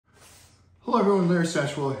Hello everyone, Larry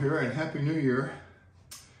Satchwell here, and Happy New Year.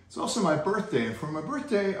 It's also my birthday, and for my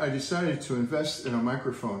birthday I decided to invest in a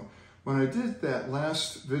microphone. When I did that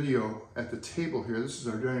last video at the table here, this is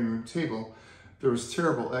our dining room table, there was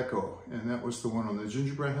terrible echo, and that was the one on the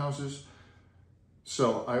gingerbread houses.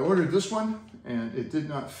 So I ordered this one, and it did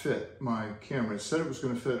not fit my camera. It said it was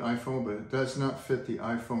going to fit an iPhone, but it does not fit the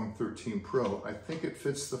iPhone 13 Pro. I think it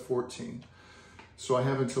fits the 14. So I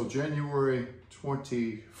have until January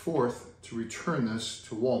 24th to return this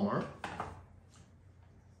to Walmart.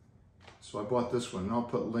 So I bought this one, and I'll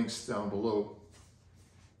put links down below.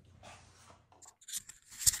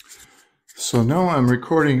 So now I'm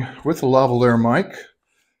recording with a lavalier mic.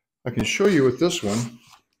 I can show you with this one.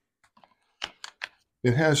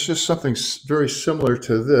 It has just something very similar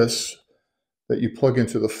to this that you plug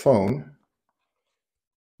into the phone.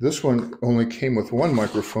 This one only came with one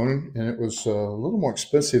microphone, and it was a little more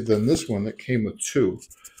expensive than this one that came with two.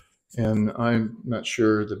 And I'm not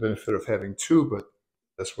sure the benefit of having two, but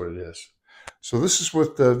that's what it is. So this is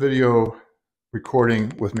with the video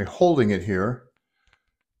recording with me holding it here.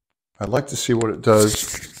 I'd like to see what it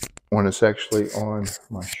does when it's actually on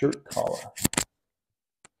my shirt collar.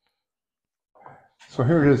 So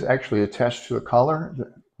here it is actually attached to the collar.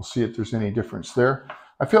 We'll see if there's any difference there.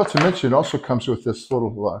 I failed to mention it also comes with this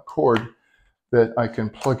little cord that I can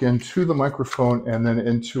plug into the microphone and then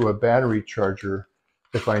into a battery charger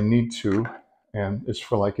if I need to, and it's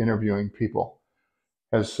for like interviewing people.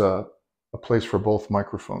 Has a place for both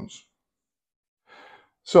microphones.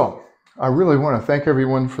 So I really want to thank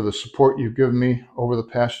everyone for the support you've given me over the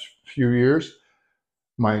past few years.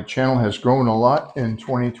 My channel has grown a lot in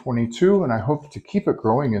 2022, and I hope to keep it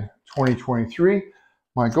growing in 2023.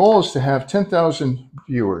 My goal is to have 10,000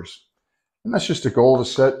 viewers. And that's just a goal to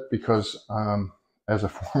set because as a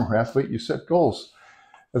former athlete, you set goals.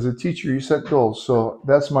 As a teacher, you set goals. So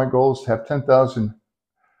that's my goal, is to have 10,000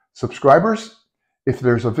 subscribers. If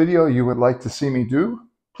there's a video you would like to see me do,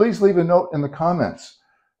 please leave a note in the comments.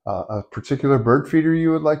 A particular bird feeder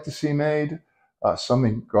you would like to see made,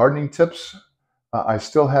 some gardening tips. I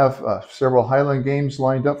still have several Highland games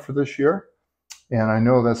lined up for this year. And I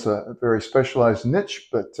know that's a very specialized niche,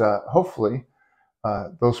 but hopefully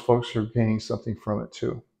those folks are gaining something from it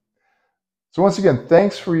too. So once again,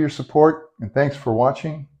 thanks for your support and thanks for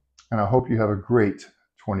watching. And I hope you have a great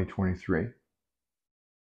 2023.